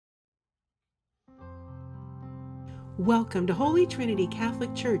Welcome to Holy Trinity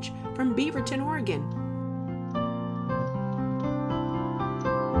Catholic Church from Beaverton, Oregon.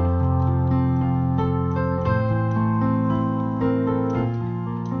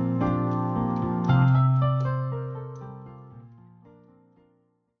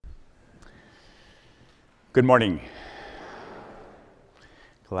 Good morning.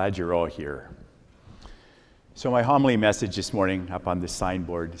 Glad you're all here. So my homily message this morning up on the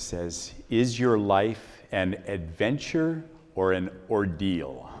signboard says, "Is your life an adventure or an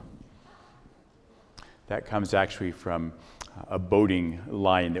ordeal?" That comes actually from a boating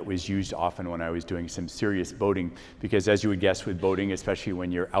line that was used often when I was doing some serious boating, because as you would guess with boating, especially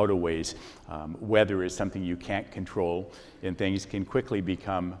when you're out a ways, weather is something you can't control, and things can quickly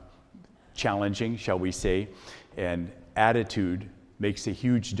become challenging, shall we say, and attitude makes a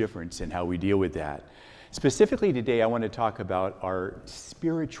huge difference in how we deal with that. Specifically today, I want to talk about our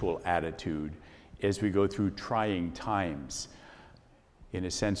spiritual attitude as we go through trying times. In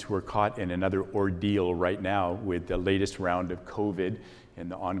a sense, we're caught in another ordeal right now with the latest round of COVID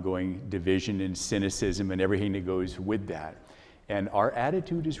and the ongoing division and cynicism and everything that goes with that. And our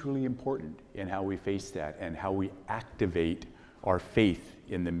attitude is really important in how we face that and how we activate our faith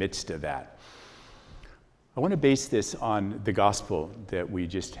in the midst of that. I want to base this on the gospel that we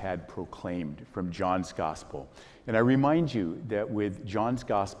just had proclaimed from John's gospel. And I remind you that with John's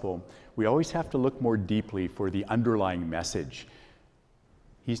gospel, we always have to look more deeply for the underlying message.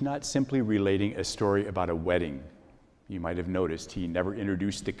 He's not simply relating a story about a wedding. You might have noticed he never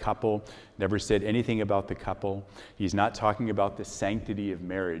introduced the couple, never said anything about the couple. He's not talking about the sanctity of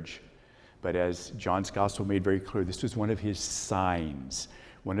marriage. But as John's gospel made very clear, this was one of his signs,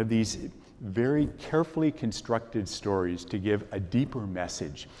 one of these very carefully constructed stories to give a deeper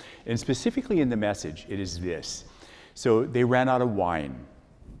message. And specifically in the message, it is this. So they ran out of wine.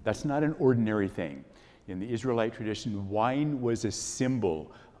 That's not an ordinary thing. In the Israelite tradition, wine was a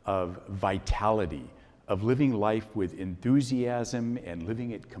symbol of vitality, of living life with enthusiasm and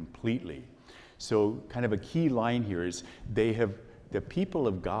living it completely. So kind of a key line here is the people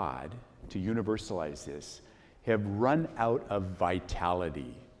of God, to universalize this, have run out of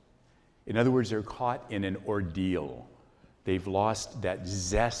vitality. In other words, they're caught in an ordeal. They've lost that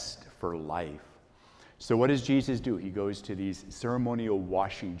zest for life. So what does Jesus do? He goes to these ceremonial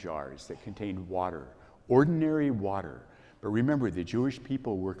washing jars that contain water, ordinary water. But remember, the Jewish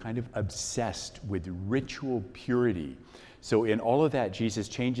people were kind of obsessed with ritual purity. So in all of that, Jesus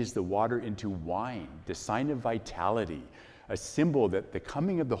changes the water into wine, the sign of vitality, a symbol that the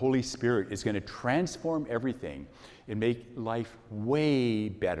coming of the Holy Spirit is going to transform everything and make life way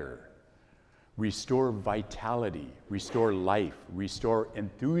better. Restore vitality, restore life, restore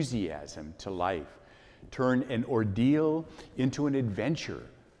enthusiasm to life. Turn an ordeal into an adventure,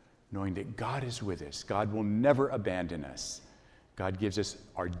 knowing that God is with us. God will never abandon us. God gives us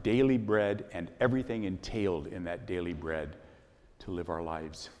our daily bread and everything entailed in that daily bread to live our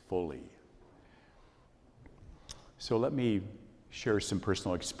lives fully. So let me share some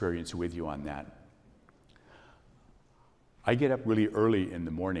personal experience with you on that. I get up really early in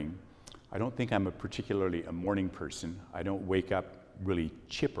the morning. I don't think I'm particularly a morning person. I don't wake up really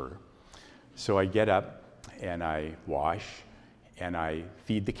chipper. So I get up and I wash and I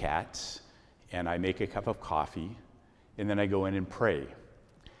feed the cats and I make a cup of coffee and then I go in and pray.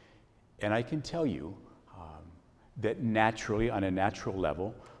 And I can tell you that naturally, on a natural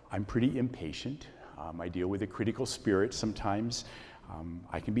level, I'm pretty impatient. I deal with a critical spirit sometimes.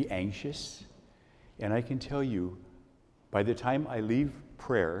 I can be anxious. And I can tell you, by the time I leave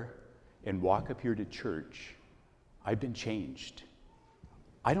prayer and walk up here to church, I've been changed.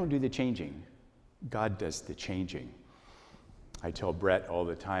 I don't do the changing. God does the changing. I tell Brett all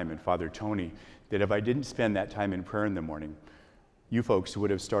the time and Father Tony that if I didn't spend that time in prayer in the morning, you folks would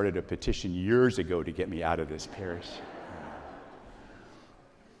have started a petition years ago to get me out of this parish.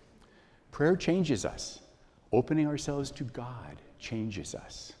 Prayer changes us. Opening ourselves to God changes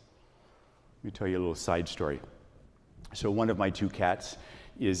us. Let me tell you a little side story. So one of my two cats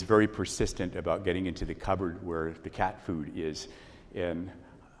is very persistent about getting into the cupboard where the cat food is. And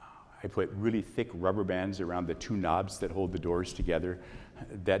I put really thick rubber bands around the two knobs that hold the doors together.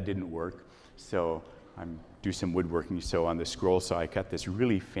 That didn't work. So I'm do some woodworking. So on the scroll saw, I cut this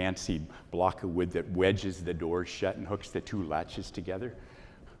really fancy block of wood that wedges the door shut and hooks the two latches together.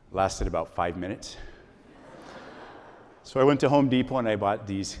 Lasted about 5 minutes. So I went to Home Depot and I bought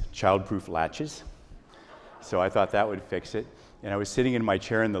these child-proof latches. So I thought that would fix it. And I was sitting in my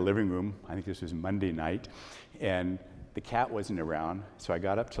chair in the living room, I think this was Monday night, and the cat wasn't around. So I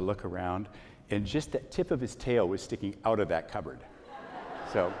got up to look around, and just the tip of his tail was sticking out of that cupboard.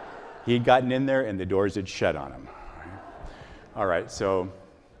 So he had gotten in there and the doors had shut on him. All right, so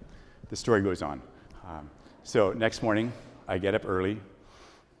the story goes on. So next morning, I get up early,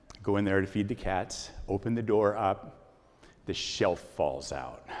 go in there to feed the cats, open the door up, the shelf falls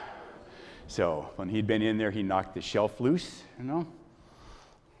out. So when he'd been in there, he knocked the shelf loose, you know.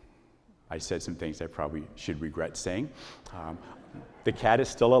 I said some things I probably should regret saying. The cat is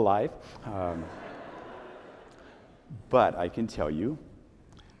still alive. But I can tell you,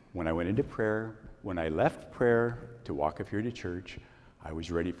 when I went into prayer, when I left prayer to walk up here to church, I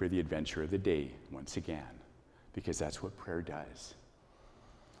was ready for the adventure of the day once again, because that's what prayer does.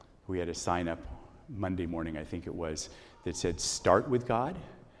 We had a sign up Monday morning, I think it was, that said, start with God,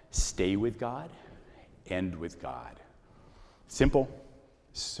 stay with God, end with God. Simple,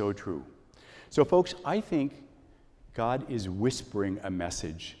 so true. So folks, I think God is whispering a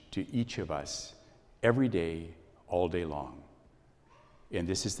message to each of us every day, all day long. And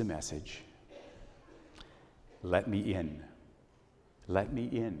this is the message. Let me in. Let me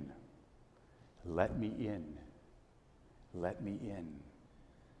in. Let me in. Let me in.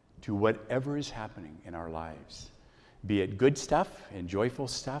 To whatever is happening in our lives. Be it good stuff and joyful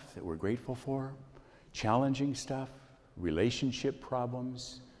stuff that we're grateful for, challenging stuff, relationship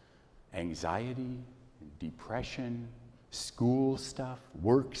problems, anxiety, depression, school stuff,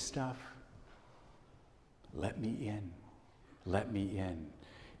 work stuff. Let me in. Let me in.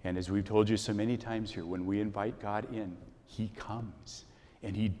 And as we've told you so many times here, when we invite God in, he comes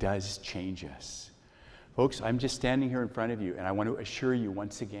and he does change us. Folks, I'm just standing here in front of you and I want to assure you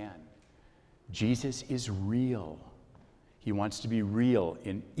once again, Jesus is real. He wants to be real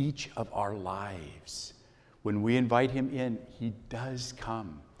in each of our lives. When we invite him in, he does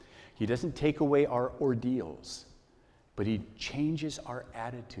come. He doesn't take away our ordeals, but he changes our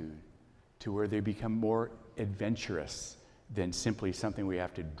attitude to where they become more adventurous than simply something we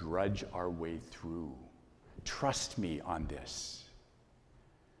have to drudge our way through. Trust me on this.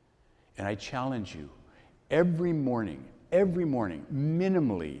 And I challenge you, every morning,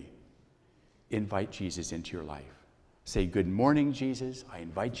 minimally invite Jesus into your life. Say, good morning, Jesus. I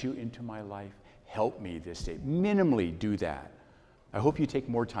invite you into my life. Help me this day. Minimally do that. I hope you take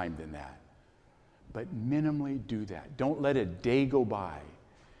more time than that. But minimally do that. Don't let a day go by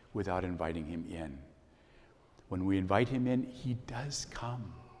without inviting him in. When we invite him in, he does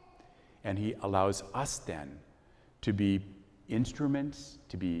come. And he allows us then to be instruments,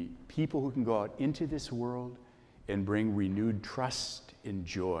 to be people who can go out into this world and bring renewed trust and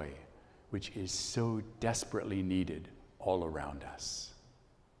joy, which is so desperately needed all around us.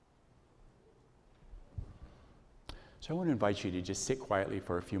 So I want to invite you to just sit quietly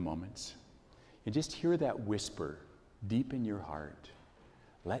for a few moments and just hear that whisper deep in your heart.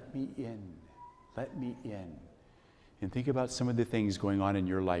 Let me in. Let me in. And think about some of the things going on in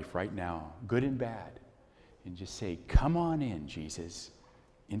your life right now, good and bad. And just say, come on in, Jesus,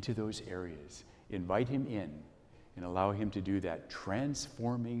 into those areas. Invite him in and allow him to do that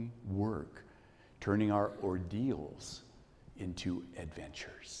transforming work, turning our ordeals into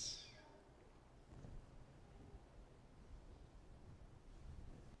adventures.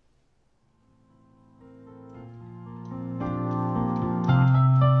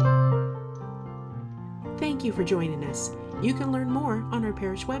 Thank you for joining us. You can learn more on our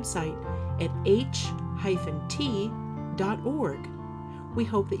parish website at h-t.org. We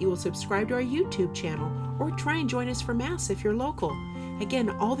hope that you will subscribe to our YouTube channel or try and join us for Mass if you're local. Again,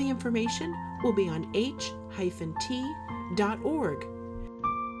 all the information will be on h-t.org.